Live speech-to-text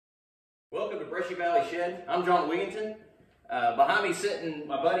Brushy Valley Shed. I'm John Wigginton. Behind me sitting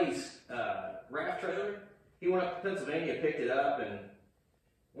my buddy's raft trailer. He went up to Pennsylvania, picked it up, and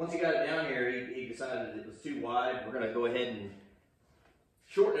once he got it down here, he decided it was too wide. We're going to go ahead and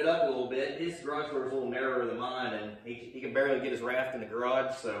shorten it up a little bit. His garage door is a little narrower than mine, and he can barely get his raft in the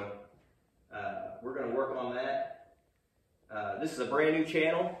garage, so we're going to work on that. This is a brand new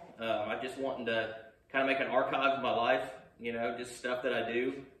channel. I just wanted to kind of make an archive of my life, you know, just stuff that I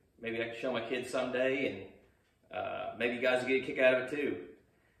do. Maybe I can show my kids someday, and maybe you guys will get a kick out of it too.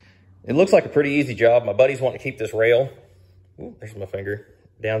 It looks like a pretty easy job. My buddies want to keep this rail, ooh, there's my finger,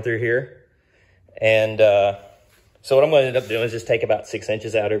 down through here. And so what I'm going to end up doing is just take about 6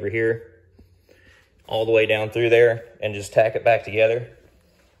 inches out over here, all the way down through there, and just tack it back together.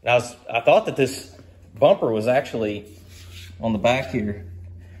 Now, I thought that this bumper was actually on the back here.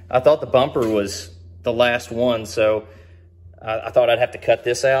 I thought the bumper was the last one, so I thought I'd have to cut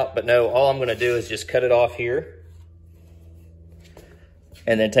this out, but no, all I'm going to do is just cut it off here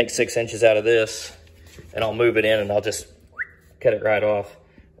and then take 6 inches out of this, and I'll move it in and I'll just cut it right off.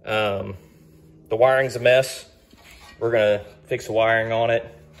 The wiring's a mess. We're going to fix the wiring on it.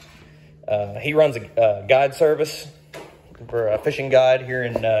 He runs a guide service for a fishing guide here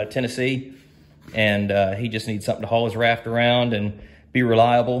in Tennessee, and he just needs something to haul his raft around and be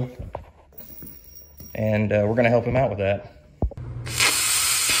reliable, and we're going to help him out with that.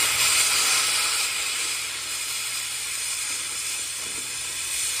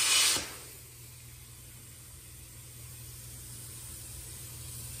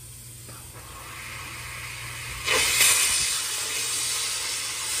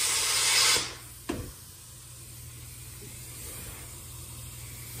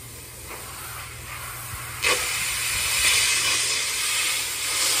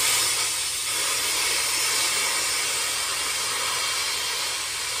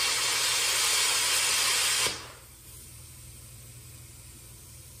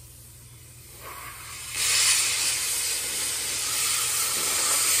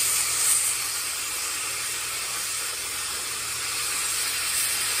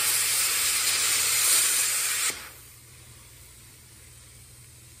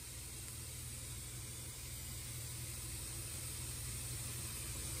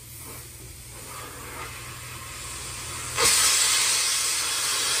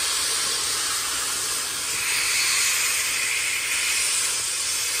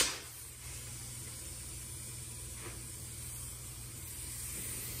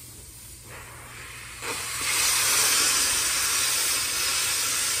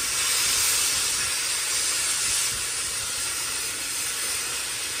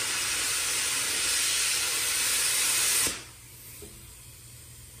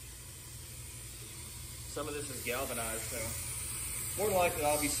 Some of this is galvanized, so more than likely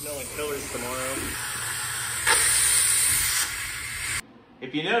I'll be smelling pillars tomorrow.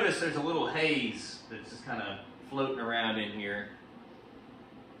 If you notice, there's a little haze that's just kind of floating around in here.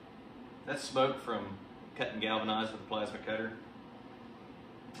 That's smoke from cutting galvanized with a plasma cutter.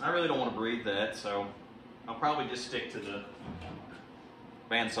 I really don't want to breathe that, so I'll probably just stick to the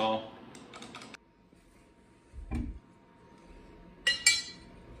bandsaw.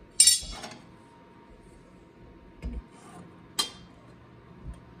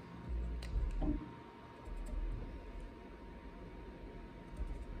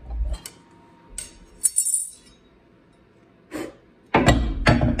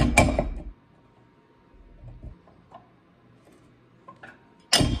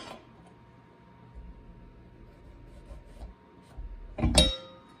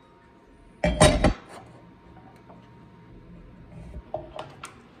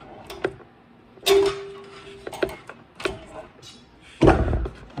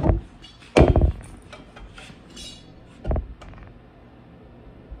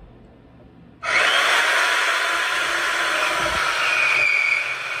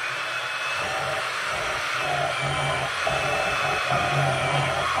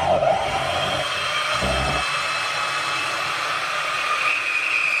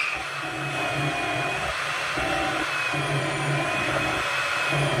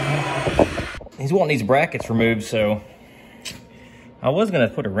 He's wanting these brackets removed, so I was going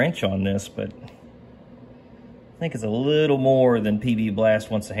to put a wrench on this, but I think it's a little more than PB Blast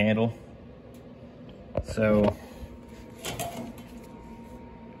wants to handle. So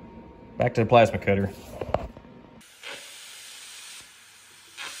back to the plasma cutter.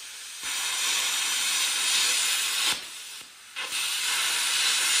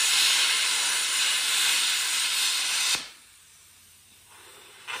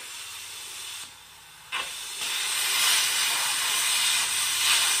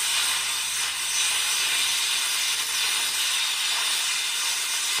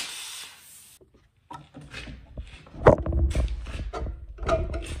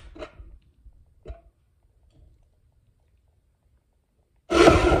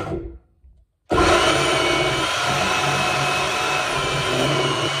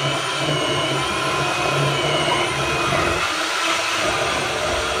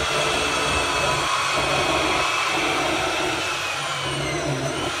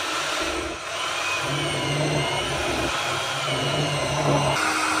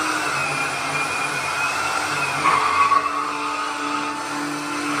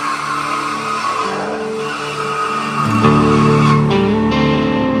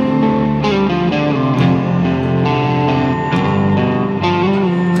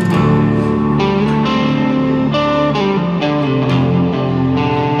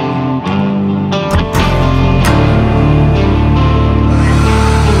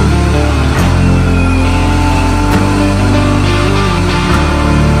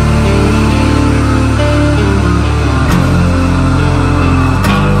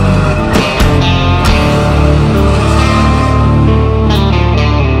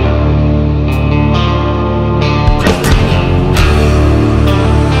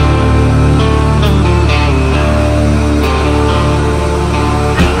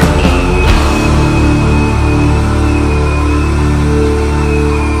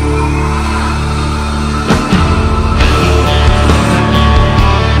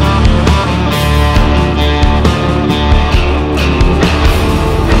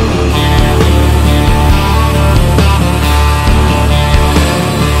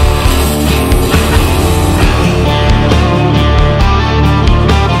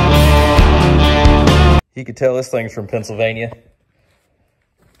 You could tell this thing's from Pennsylvania.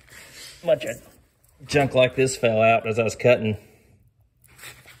 Bunch of junk like this fell out as I was cutting.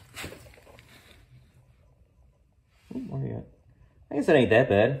 Where are you at? I guess it ain't that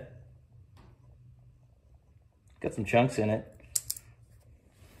bad. Got some chunks in it.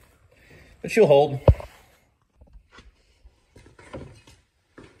 But she'll hold.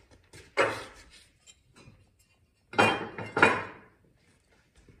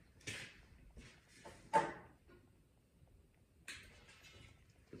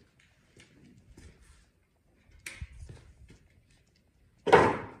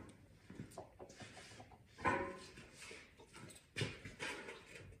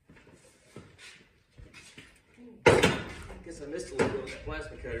 I missed a little bit with that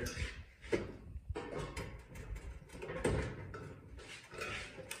plasma cutter. It's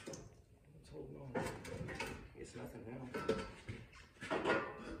holding on. It's nothing now.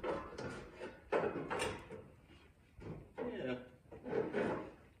 Yeah.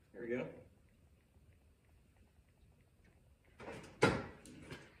 There we go.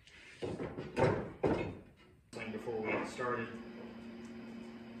 Thing before we get started.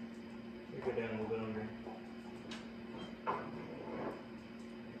 Let me go down a little bit under.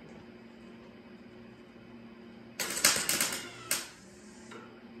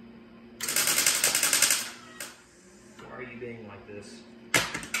 Being like this.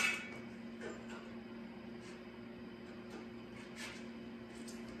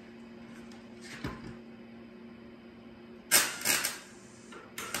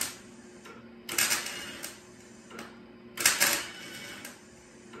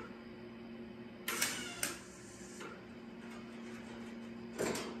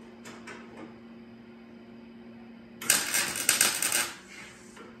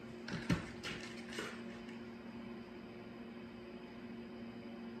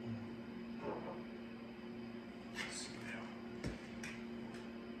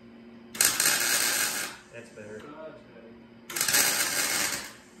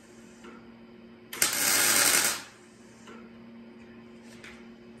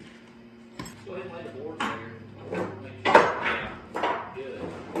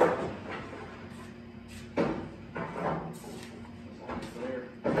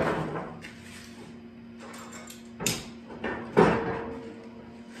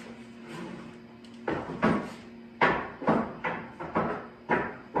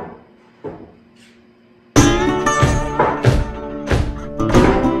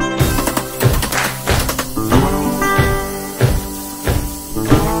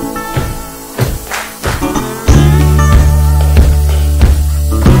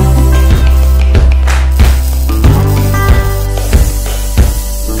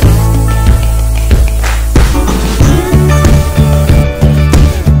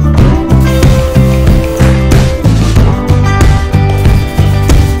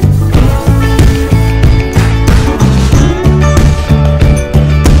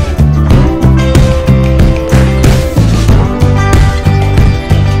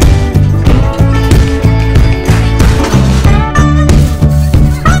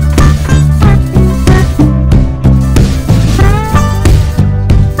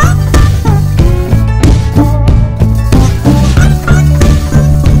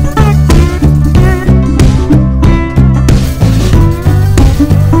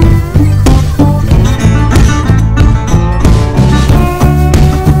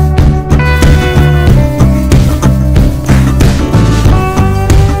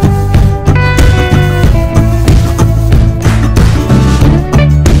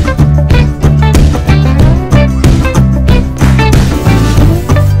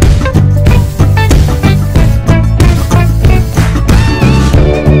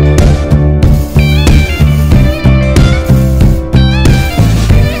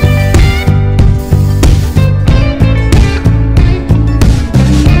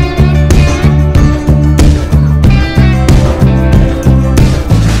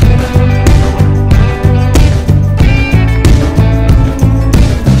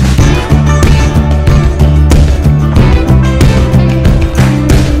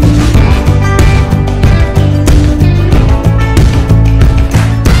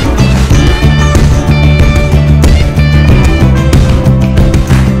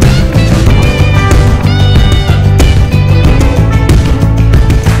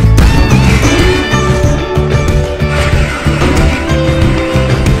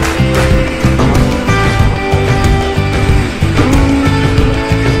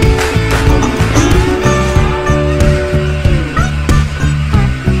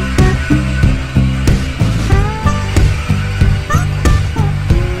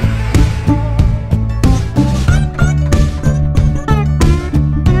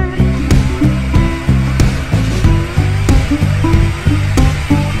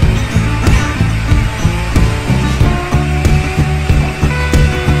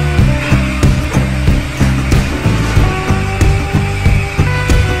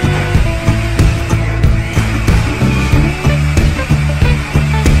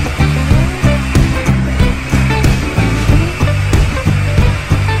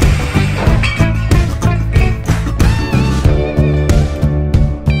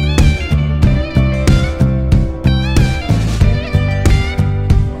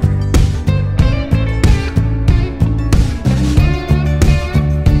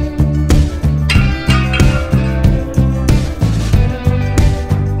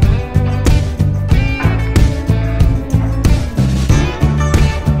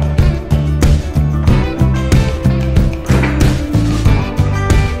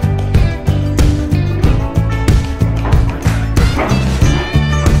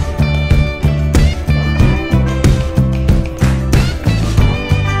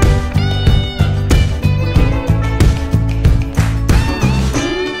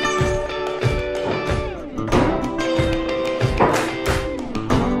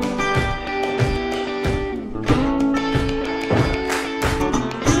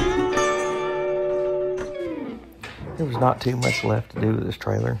 not too much left to do with this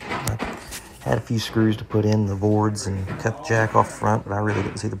trailer. I had a few screws to put in the boards and cut the jack off the front, but I really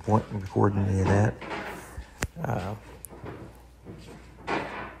didn't see the point in recording any of that.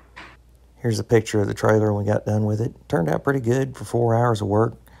 Here's a picture of the trailer when we got done with it. Turned out pretty good for 4 hours of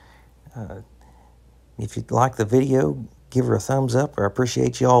work. If you like the video, give her a thumbs up. I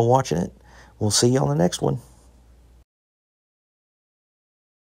appreciate you all watching it. We'll see you on the next one.